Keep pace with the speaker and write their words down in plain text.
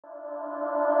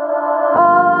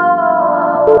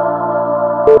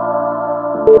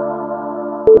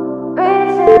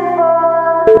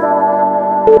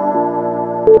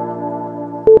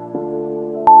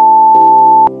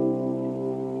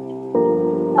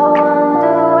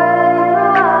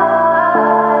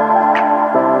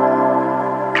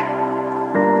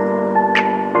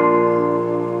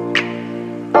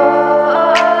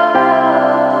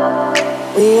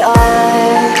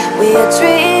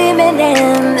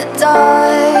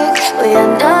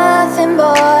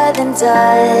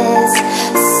does.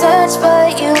 Search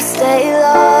but you stay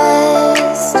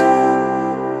lost.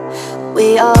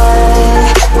 We are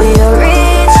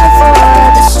reaching for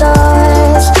the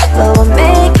stars, but we're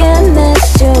making this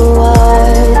too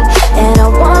hard. And I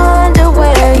wonder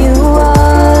where you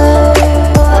are.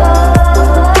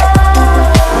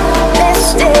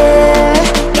 Mysterious,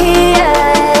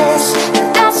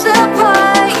 that's the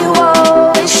part you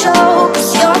always show.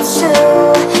 'Cause you're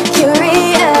too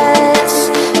curious.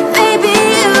 Maybe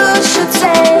you should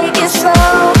take it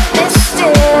slow.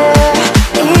 Mysterious,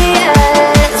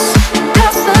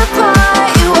 that's the part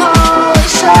you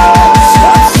always show. 'Cause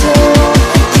you're too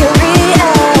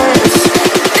curious.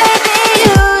 Maybe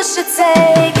you should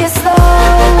take it slow.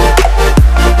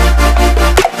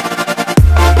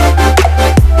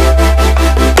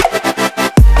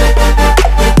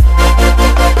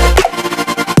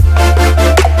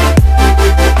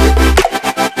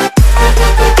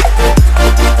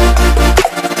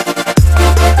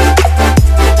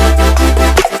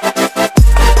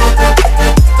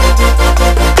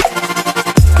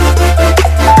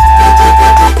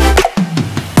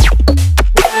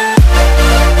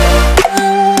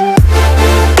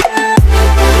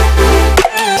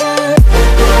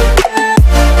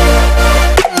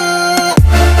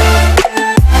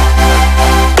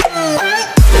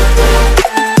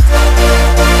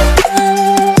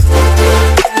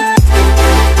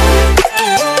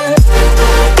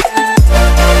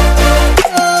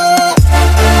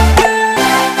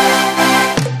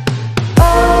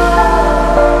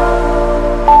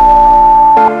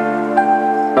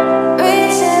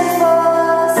 Reaching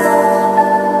for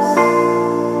stars.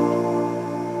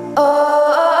 Oh.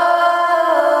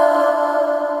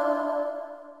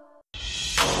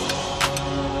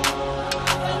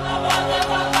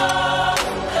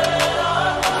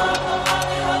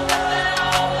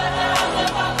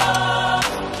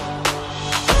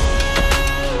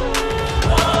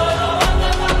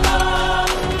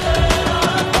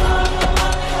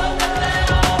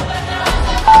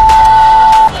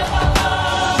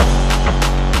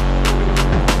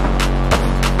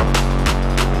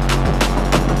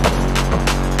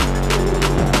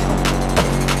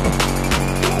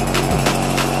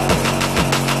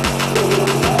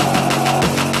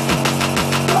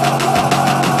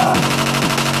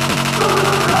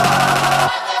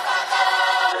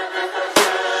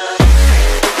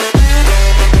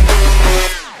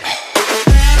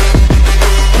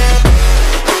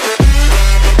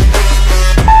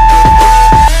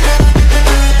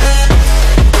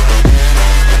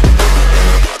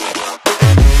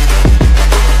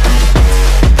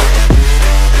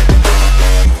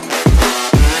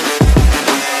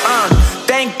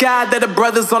 Thank God that the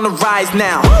brothers on the rise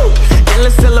now.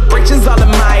 Endless celebrations all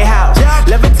in my house.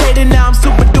 Levitating now, I'm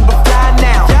super duper fly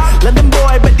now. London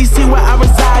boy, but DC where I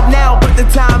reside now. Put the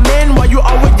time in while you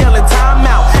always yelling time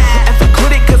out. And for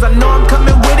quit it, cause I know I'm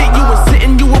coming with it. You were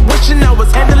sitting, you were wishing I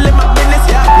was handling my business.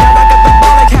 Now I got the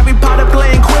ball like Harry Potter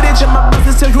playing Quidditch. And my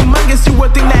business so humongous, you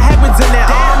would think that happens in there.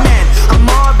 Damn man, I'm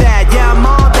all that, yeah I'm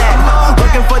all that.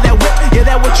 Working for that whip, yeah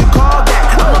that what you call that.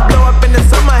 I'ma blow up in the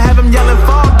summer, have him yelling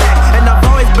fall back. And I've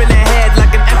always been ahead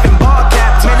like an effing ball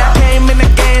cap. Man, I came in the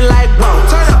game like whoa.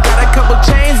 Got a couple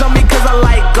chains on me cause I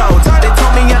like gold. They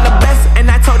told me I'm the best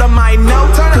and I told them I know.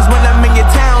 Cause when I'm in your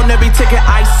town, every ticket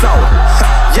I sold.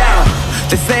 Yeah,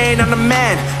 they saying I'm the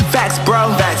man. Facts bro,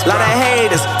 lot of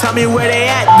haters, tell me where they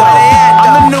at though.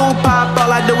 I'm the new pop,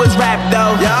 all I do is rap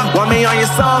though. Want me on your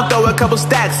song, throw a couple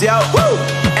stacks, yo.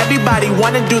 Everybody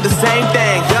wanna do the same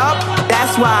thing.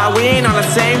 That's why we ain't on the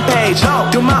same page.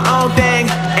 Do my own thing,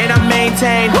 and I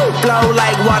maintain. Flow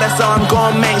like water, so I'm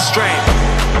going mainstream.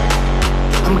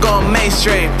 I'm going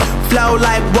mainstream. Flow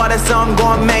like water, so I'm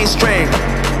going mainstream.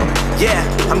 Yeah,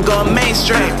 I'm going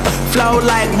mainstream. Flow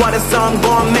like water, so I'm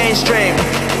going mainstream.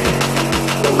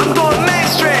 I'm going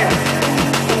mainstream.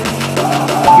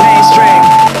 Mainstream.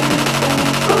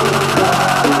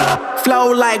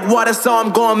 Flow like water, so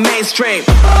I'm going mainstream.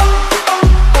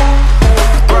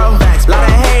 Bro, lot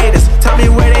of haters, tell me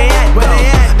where they at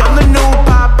though. I'm the new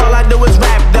pop, all I do is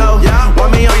rap though.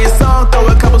 Want me on your song, throw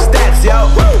a couple stacks, yo.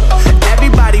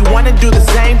 Everybody wanna do the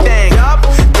same thing.